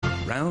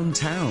Around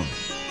Town.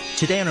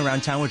 Today on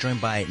Around Town, we're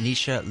joined by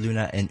Nisha,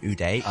 Luna, and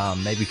Uday.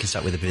 Maybe we can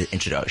start with a bit of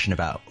introduction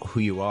about who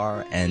you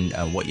are and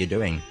what you're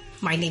doing.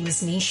 My name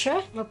is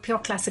Nisha. I'm a pure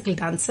classical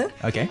dancer.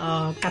 Okay.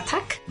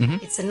 Kathak. Mm-hmm.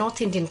 It's a North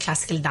Indian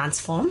classical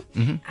dance form.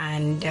 Mm-hmm.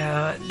 And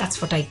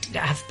that's what I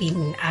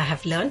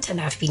have learned,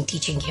 and I've been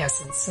teaching here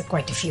since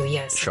quite a few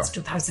years, sure. Since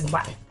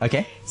 2001.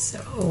 Okay.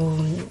 So,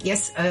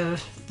 yes,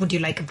 would you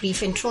like a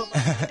brief intro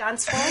about the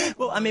dance form?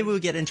 Well, I mean, we'll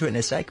get into it in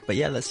a sec, but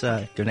yeah, let's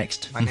go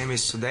next. My name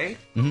is Uday,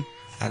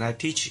 and I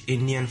teach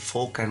Indian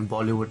folk and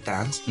Bollywood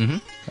dance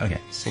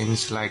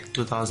since like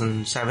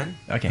 2007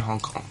 in Hong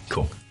Kong.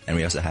 Cool. And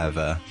we also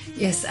have...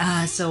 Yes,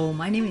 so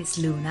my name is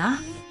Luna,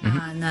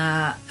 and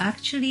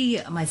actually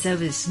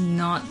myself is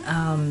not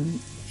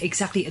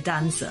exactly a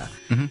dancer,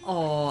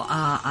 or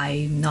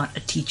I'm not a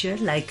teacher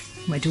like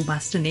my two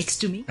master next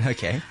to me.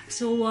 Okay.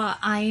 So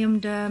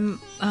I'm the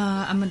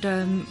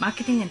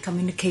marketing and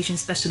communication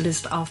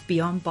specialist of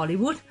Beyond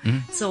Bollywood.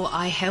 So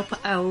I help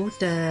out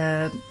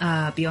the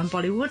Beyond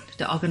Bollywood,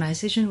 the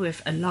organization,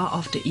 with a lot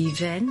of the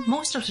event.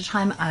 Most of the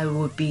time I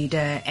would be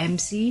the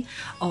MC,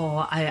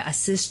 or I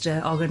assist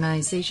the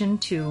organization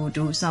to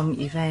do some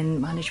event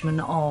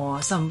management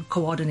or some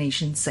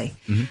coordination, say.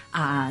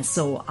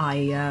 So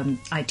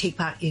I take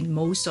part in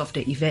most of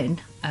the event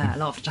a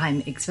lot of the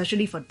time,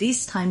 especially for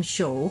this time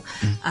show,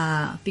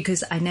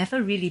 because I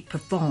never really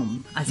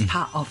perform as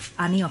part of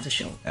any of the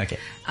show. Okay.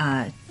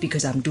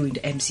 Because I'm doing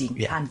the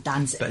MC and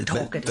dance and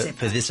talk at the same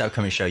for time. this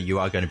upcoming show, you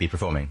are going to be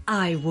performing?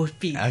 I would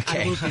be.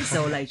 Okay. I would be.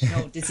 So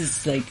this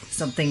is like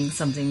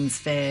something's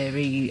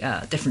very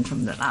different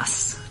from the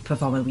last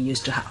performance we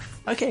used to have.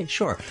 Okay,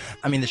 sure.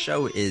 I mean, the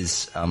show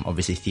is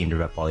obviously themed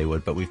about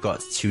Bollywood, but we've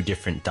got two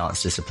different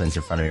dance disciplines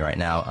in front of me right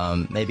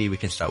now. Maybe we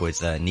can start with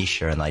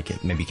Nisha,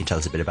 and maybe you can tell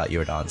us a bit about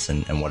your dance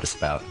and what it's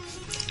about.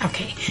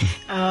 Okay.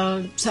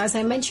 So as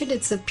I mentioned,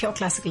 it's a pure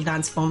classical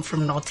dance form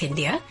from North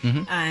India.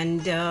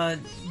 And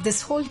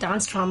this whole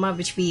dance drama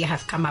which we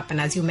have come up,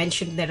 and as you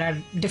mentioned, there are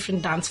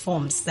different dance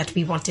forms that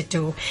we wanted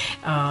to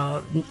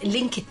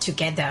link it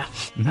together.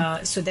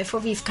 So therefore,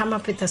 we've come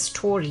up with a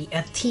story,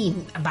 a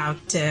theme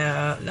about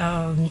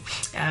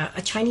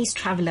a Chinese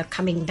traveler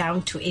coming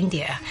down to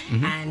India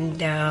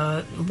and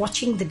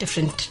watching the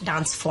different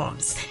dance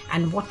forms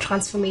and what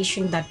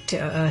transformation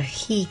that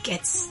he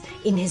gets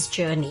in his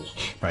journey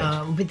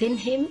within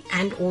him,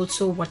 and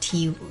also what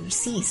he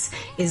sees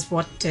is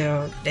what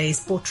is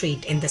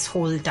portrayed in this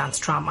whole dance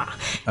drama.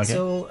 Okay.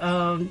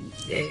 So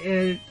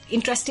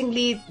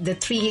interestingly, the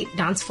three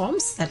dance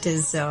forms, that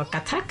is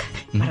Kathak,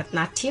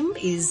 Bharatanatyam,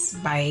 is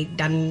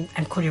done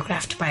and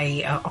choreographed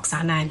by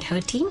Oksana and her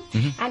team,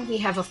 and we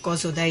have, of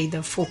course, Uday,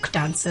 the folk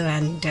dancer,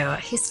 and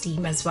his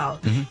team as well.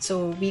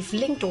 So we've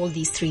linked all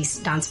these three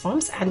dance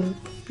forms, and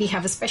we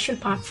have a special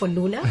part for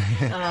Luna,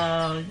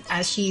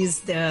 as she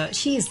is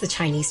the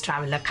Chinese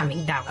traveler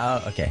coming down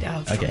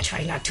from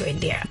China to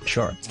India.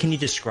 Sure. Can you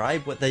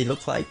describe what they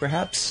look like,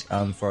 perhaps,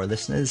 for our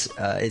listeners?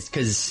 It's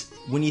because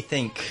when you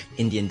think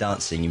Indian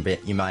dancing,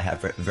 you might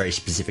have a very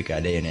specific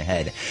idea in your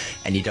head,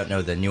 and you don't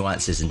know the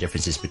nuances and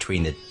differences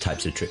between the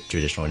types of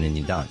traditional and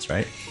Indian dance,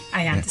 right?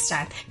 I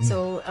understand.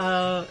 So,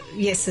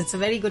 yes, it's a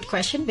very good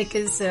question,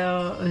 because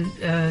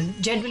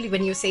generally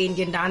when you say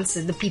Indian dance,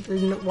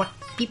 what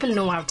people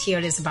know out here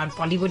is about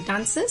Bollywood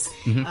dances.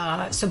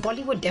 So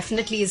Bollywood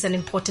definitely is an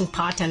important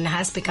part and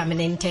has become an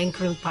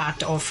integral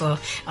part of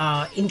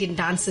Indian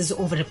dances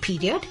over a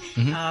period.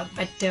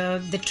 But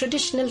the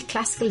traditional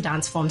classical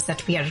dance forms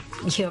that we are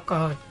here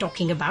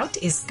talking about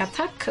is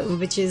Kathak,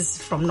 which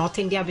is from North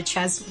India, which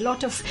has a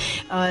lot of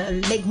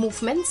leg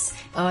movements,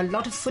 a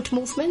lot of foot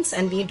movements,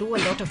 and we do a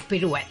lot of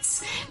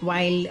pirouettes.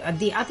 While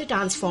the other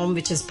dance form,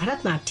 which is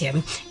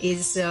Bharatanatyam,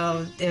 is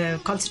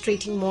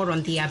concentrating more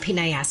on the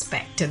Abhinay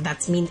aspect.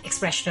 That's mean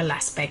expressional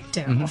aspect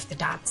of the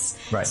dance.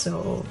 Right.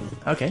 So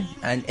okay.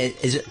 And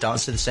is it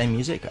dance to the same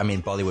music? I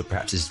mean, Bollywood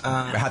perhaps is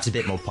perhaps a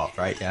bit more pop,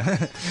 right?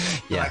 Yeah.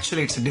 No,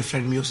 actually, it's a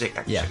different music.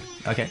 Actually. Yeah.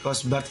 Okay.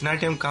 Because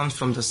Bharatanatyam comes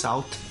from the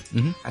south,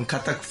 and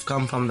Kathak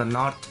comes from the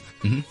north.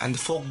 And the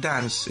folk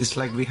dance is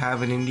like we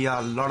have in India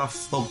a lot of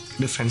folk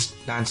different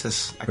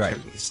dances, actually,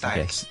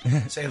 styles.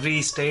 Okay. So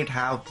every state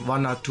have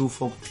one or two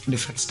folk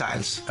different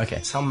styles.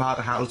 Okay. Some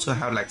also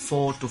have like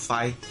 4 to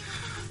 5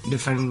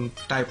 different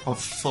type of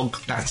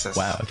folk dances.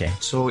 Wow. Okay.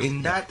 So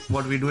in that,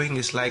 what we're doing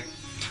is like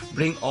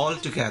bring all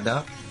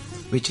together,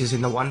 which is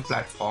in the one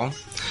platform,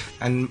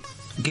 and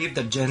give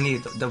the journey,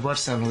 the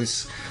person who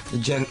is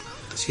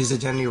she's the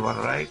journey one,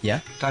 right? Yeah.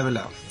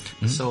 Traveler.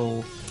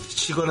 So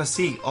she's gonna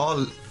see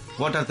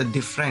what are the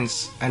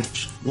difference and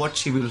what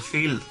she will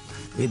feel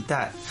with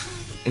that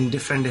in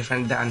different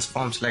dance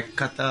forms like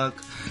Kathak,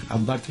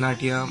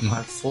 Bharatanatyam,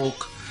 or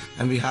folk,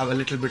 and we have a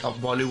little bit of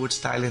Bollywood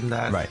style in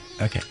that. Right.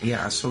 Okay.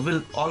 Yeah. So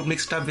we'll all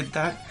mixed up with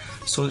that.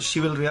 So she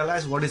will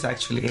realize what is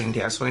actually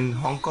India. So in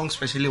Hong Kong,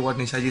 especially what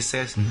Nishaji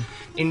says,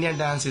 Indian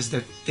dance is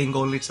the thing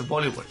only. It's a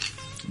Bollywood.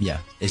 Yeah,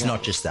 it's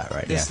not just that,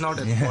 right? It's not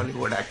in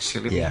Bollywood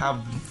actually. We Yeah.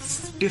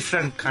 have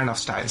different kind of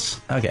styles.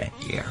 Okay.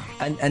 Yeah.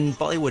 And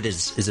Bollywood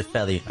is a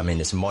fairly, I mean,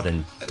 it's a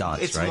modern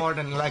dance, It's right?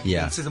 modern, like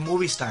Yeah. it's a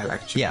movie style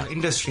actually. Yeah.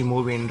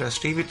 Movie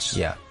industry, which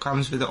Yeah.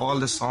 comes with all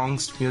the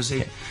songs,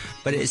 music.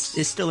 But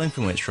it's still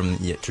influenced from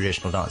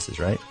traditional dances,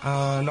 right?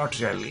 Not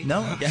really.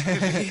 No?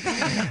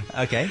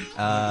 Okay.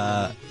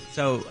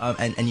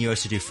 And you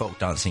also do folk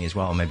dancing as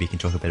well. Maybe you can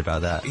talk a bit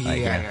about that.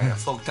 Yeah,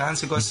 folk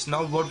dance, because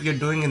now what we are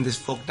doing in this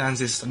folk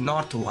dance is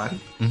north one,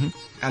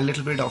 a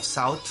little bit of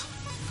south,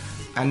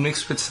 and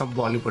mixed with some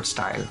Bollywood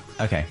style.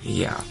 Okay.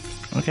 Yeah.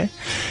 Okay,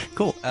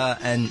 cool.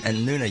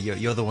 And Luna,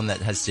 you're the one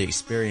that has to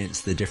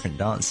experience the different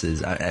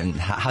dances. And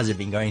how's it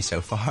been going so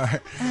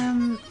far?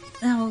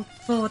 Now,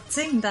 for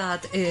saying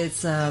that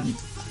is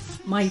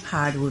my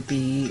part would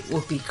be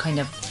kind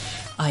of,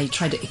 I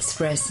try to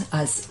express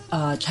as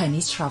a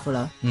Chinese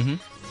traveler.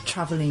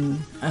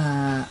 Traveling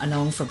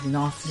along from the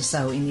north to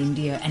south in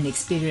India and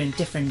experience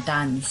different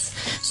dance.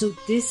 So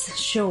this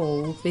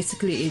show,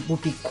 basically, it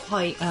would be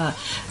quite,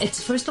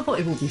 it's first of all,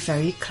 it will be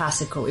very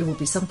classical. It will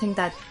be something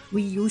that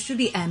we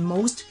usually, and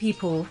most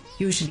people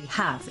usually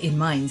have in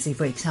mind. Say,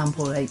 for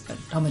example, like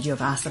Thomas, you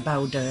have asked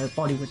about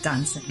Bollywood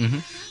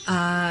dancing.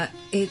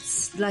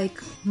 It's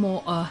like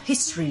more a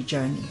history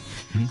journey.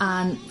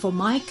 And for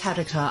my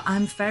character,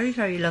 I'm very,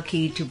 very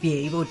lucky to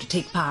be able to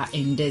take part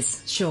in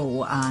this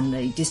show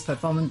and this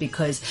performance,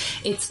 because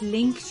it's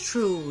linked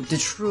through the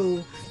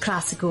true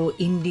classical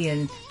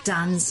Indian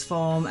dance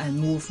form and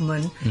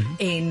movement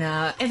in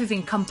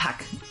everything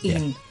compact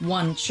in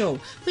one show,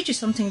 which is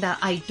something that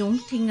I don't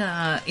think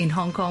in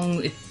Hong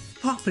Kong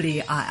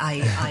properly.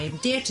 I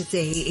dare to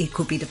say it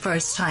could be the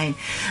first time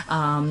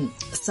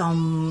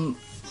some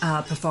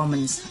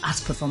performance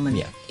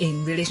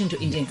in relation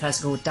to Indian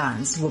classical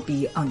dance will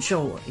be on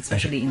show,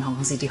 especially in Hong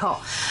Kong City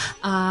Hall.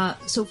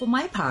 So for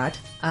my part,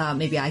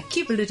 maybe I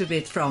keep a little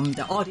bit from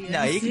the audience.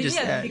 No, you can just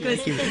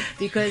because give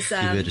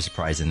a bit of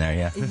surprise in there,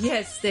 yeah.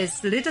 Yes,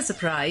 there's a little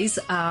surprise.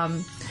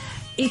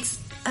 It's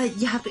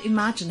you have to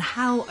imagine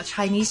how a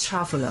Chinese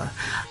traveler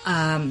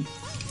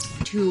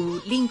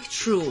to link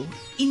through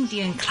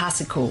Indian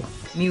classical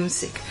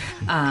music,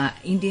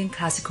 Indian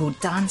classical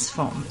dance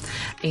form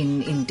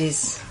in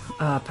this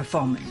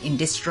performance, in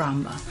this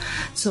drama.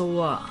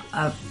 So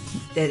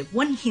the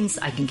one hint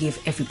I can give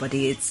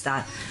everybody is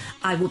that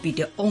I will be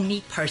the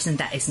only person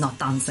that is not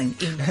dancing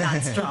in the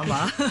dance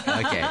drama.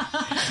 Okay.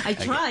 I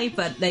try,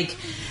 but like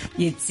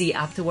you'd see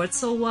afterwards.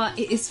 So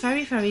it is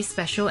very, very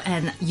special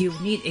and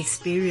unique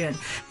experience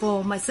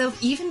for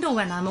myself, even though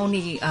when I'm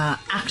only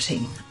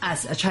acting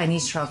as a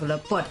Chinese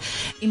traveler, but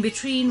in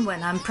between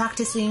when I'm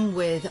practicing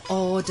with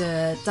all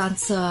the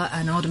dancer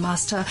and all the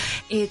master,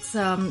 it's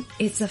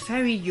a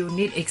very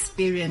unique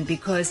experience,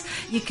 because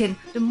you can,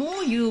 the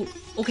more you,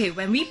 okay,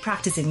 when we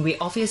practicing, we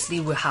obviously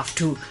will have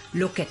to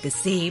look at the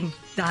same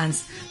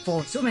dance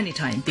for so many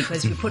times,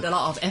 because we put a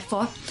lot of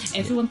effort.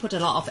 Everyone put a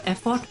lot of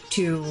effort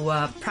to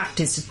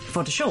practice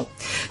for the show.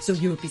 So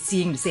you'll be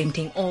seeing the same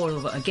thing all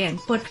over again.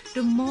 But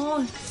the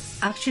more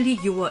actually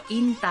you are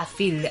in that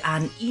field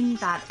and in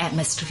that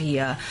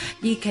atmosphere,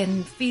 you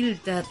can feel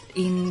that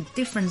in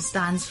different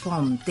dance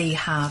forms they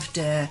have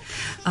the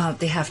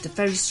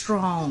very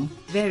strong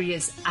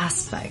various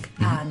aspect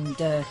and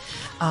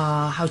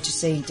how to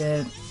say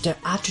the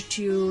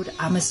attitude,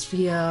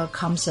 atmosphere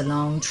comes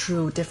along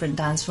through different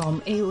dance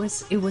form. It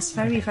was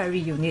very, very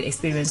unique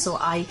experience. So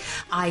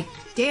I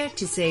dare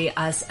to say,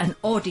 as an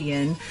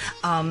audience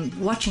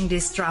watching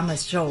this drama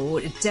show,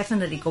 it's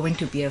definitely going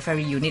to be a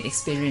very unique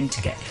experience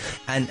to get.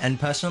 And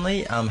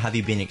personally, have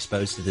you been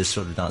exposed to this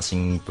sort of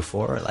dancing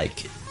before?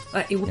 Like,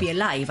 it would be a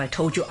lie if I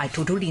told you I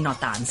totally not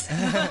dance.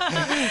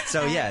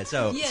 So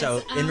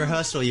in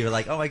rehearsal you were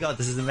like, oh my god,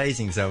 this is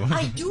amazing. So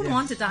I do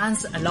want to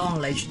dance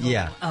along, like, you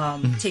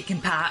know, taking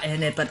part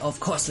in it, but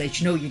of course,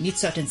 like, you know, you need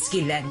certain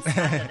skill and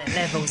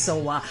level.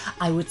 So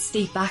I would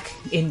stay back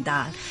in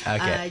that.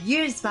 Okay.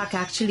 Years back,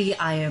 actually,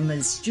 I am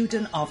a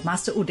student of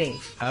Master Uday.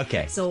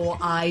 Okay. So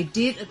I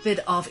did a bit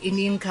of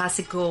Indian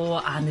classical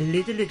and a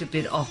little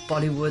bit of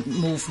Bollywood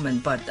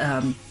movement, but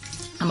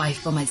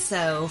for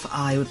myself,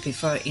 I would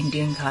prefer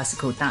Indian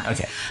classical dance.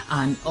 Okay.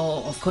 And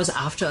of course,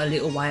 after a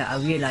little while, I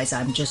realized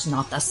I'm just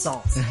not that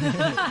soft.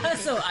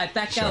 So I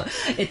back out.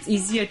 It's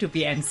easier to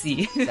be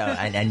MC.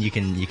 And you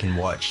can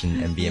watch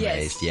and be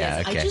amazed.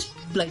 Yes. Okay. I just,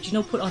 like, you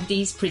know, put on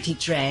these pretty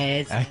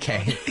dress.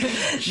 Okay.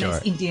 Sure.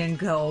 Nice Indian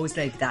clothes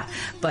like that.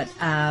 But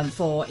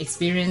for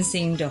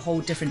experiencing the whole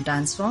different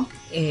dance form,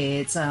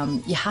 it's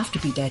you have to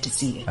be there to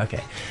see it.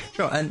 Okay.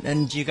 Sure.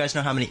 And do you guys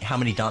know how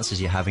many dancers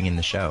you're having in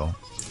the show?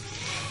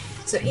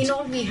 So in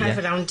all, we have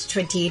around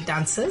 28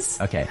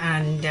 dancers. Okay.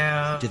 And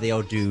do they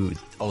all do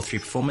all three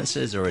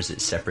performances, or is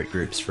it separate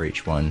groups for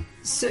each one?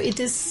 So it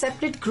is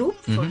separate group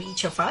for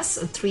each of us,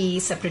 3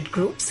 separate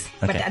groups.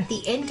 Okay. But at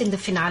the end, in the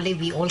finale,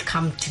 we all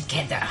come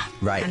together.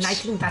 Right. And I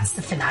think that's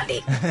the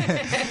finale.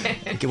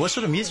 Okay, what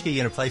sort of music are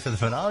you going to play for the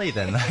finale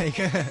then? Like,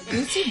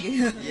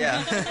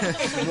 yeah.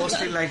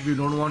 Mostly, like, we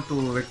don't want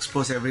to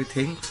expose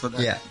everything, so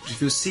that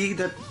if you see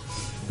that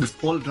the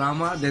whole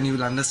drama, then you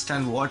will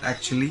understand what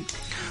actually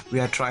we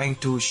are trying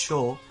to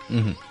show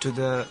to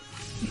the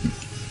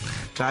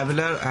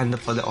traveler and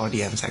for the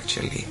audience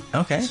actually.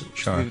 Okay, So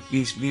sure.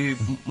 we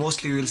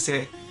mostly will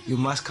say you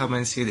must come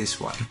and see this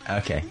one.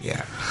 Okay,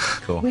 Yeah.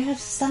 cool. We have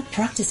to start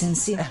practicing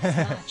since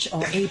March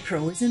or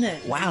April, isn't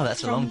it? Wow,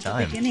 that's a long From time.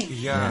 the beginning.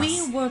 Yes.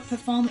 We were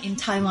performed in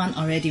Taiwan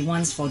already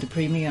once for the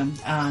premium,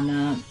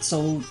 and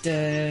so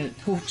the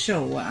whole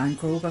show and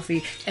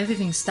choreography,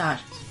 everything start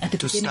at the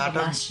To beginning start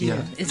of up, last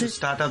year. Is to it?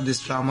 start up this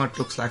drama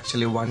took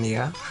actually 1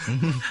 year.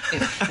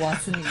 It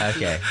wasn't.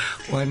 Okay,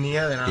 1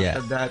 year, and after Yeah.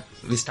 that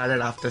we started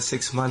after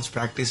 6 months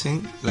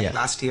practicing, like Yeah.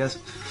 last year,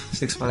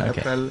 6 months, Okay.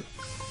 April.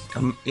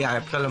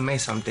 April or May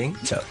something.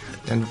 so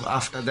Then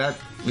after that,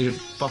 we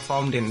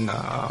performed in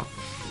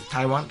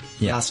Taiwan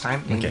Yeah. last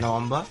time in Okay.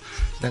 November.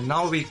 Then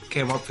now we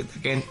came up with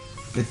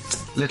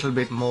little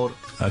bit more.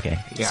 okay.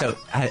 Yeah. So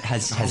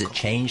has it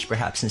changed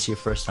perhaps since your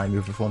first time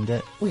you performed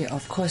it? Oh, yeah,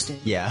 of course.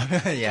 Yeah,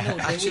 yeah. No, they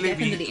will Actually,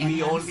 definitely we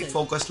enhance only it.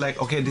 focus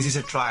like, okay, this is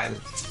a trial.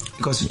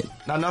 Because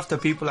none of the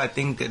people, I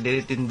think, did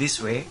it in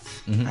this way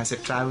as a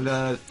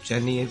traveler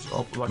journey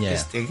or what Yeah.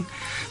 this thing.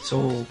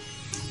 So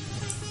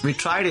we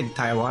tried in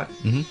Taiwan.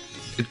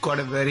 It got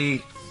a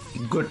very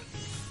good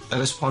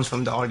response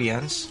from the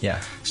audience. Yeah.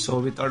 So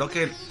we thought,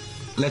 okay,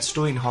 let's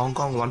do in Hong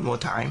Kong one more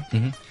time.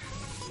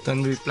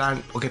 Then we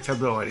planned, okay,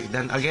 February.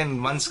 Then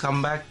again, once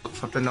come back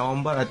for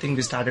November, I think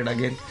we started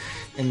again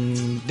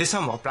in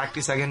December.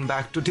 Practice again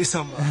back to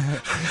December.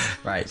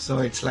 Right. So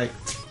it's like,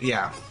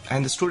 yeah.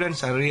 And the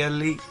students are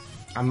really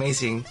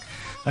amazing.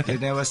 Okay.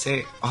 They never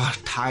say, oh,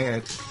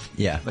 tired.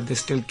 Yeah. But they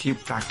still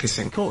keep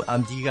practicing. Cool.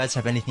 Do you guys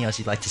have anything else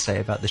you'd like to say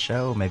about the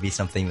show? Maybe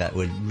something that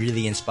would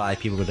really inspire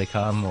people to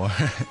come, or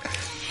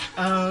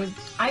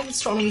I would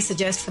strongly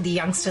suggest for the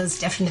youngsters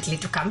definitely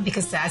to come,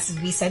 because as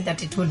we said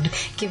that it would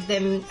give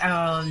them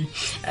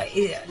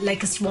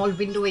like a small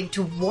window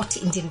into what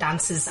Indian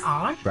dances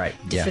are, Right,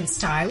 yeah. different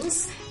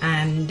styles,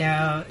 and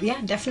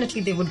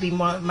definitely they would be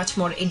much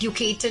more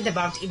educated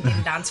about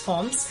Indian dance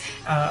forms.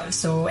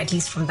 So at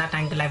least from that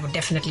angle, I would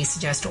definitely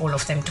suggest all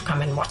of them to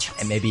come and watch us.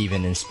 and maybe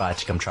even inspired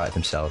to come try it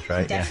themselves,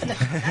 right?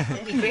 Definitely, that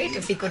would be great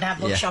if we could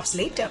have workshops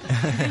later.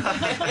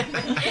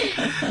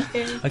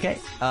 Yeah. Okay.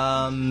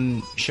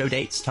 Show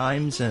dates,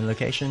 times, and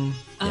location.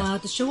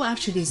 The show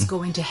actually is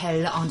going to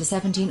held on the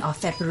 17th of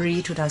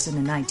February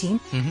 2019,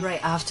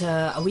 right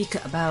after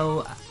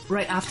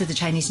right after the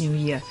Chinese New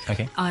Year.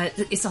 Okay.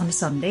 It's on a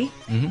Sunday.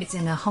 It's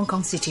in a Hong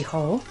Kong City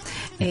Hall.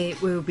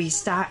 It will be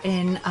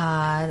starting,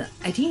 I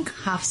think,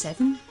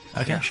 7:30.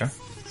 Okay, sure.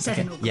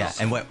 7 Okay. Yeah,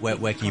 and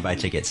where can you buy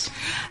tickets?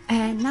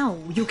 And now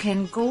you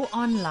can go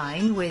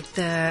online with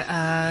the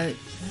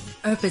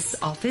Urbis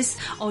office,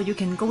 or you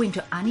can go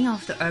into any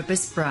of the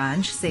Urbis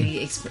branch,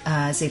 say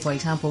for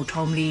example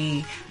Tom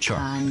Lee, Sure,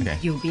 and okay.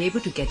 you'll be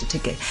able to get a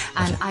ticket.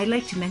 And I'd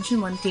like to mention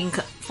one thing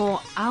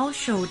for our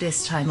show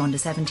this time on the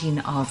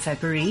 17th of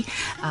February.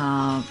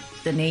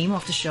 The name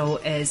of the show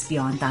is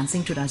Beyond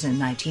Dancing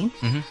 2019.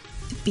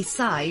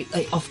 Besides,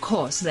 of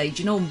course,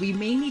 we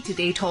mainly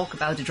today talk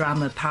about the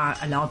drama part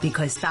a lot,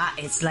 because that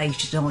is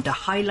the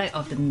highlight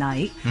of the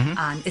night,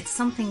 and it's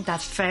something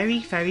that's very,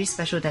 very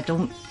special that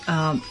don't.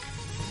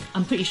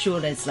 I'm pretty sure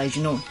that's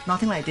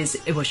nothing like this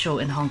it was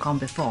shown in Hong Kong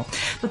before.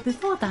 But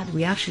before that,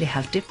 we actually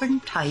have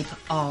different type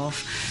of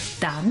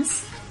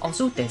dance.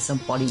 Also, there's some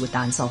Bollywood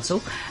dance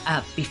also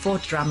before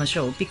the drama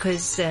show,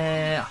 because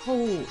the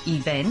whole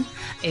event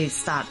is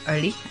start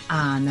early,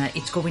 and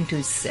it's going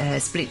to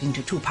split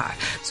into two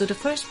parts. So the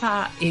first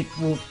part, it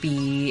will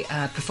be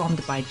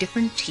performed by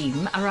different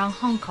team around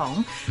Hong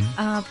Kong,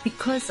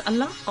 because a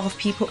lot of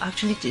people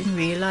actually didn't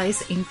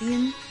realize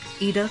Indian,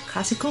 either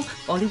classical,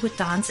 Bollywood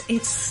dance,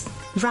 it's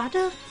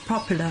rather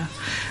popular.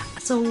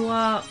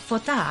 So for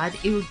that,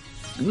 it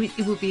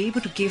will be able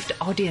to give the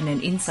audience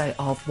an insight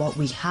of what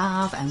we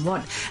have and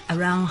what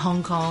around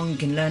Hong Kong you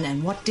can learn,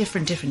 and what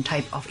different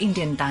type of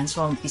Indian dance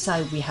form.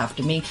 Besides, we have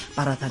the main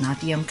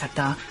Bharatanatyam,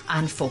 Kathak,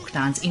 and folk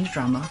dance in the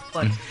drama.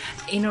 But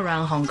in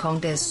around Hong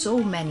Kong, there's so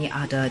many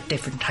other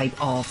different type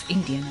of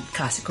Indian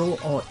classical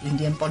or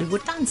Indian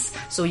Bollywood dance.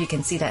 So you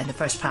can see that in the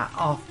first part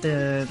of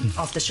the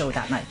show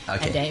that night,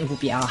 Okay. and then it will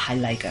be our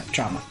highlight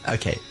drama.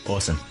 Okay,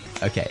 awesome.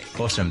 Okay,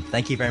 awesome.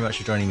 Thank you very much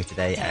for joining me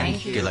today,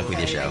 and good luck with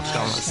your show.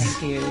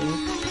 Thank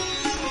you.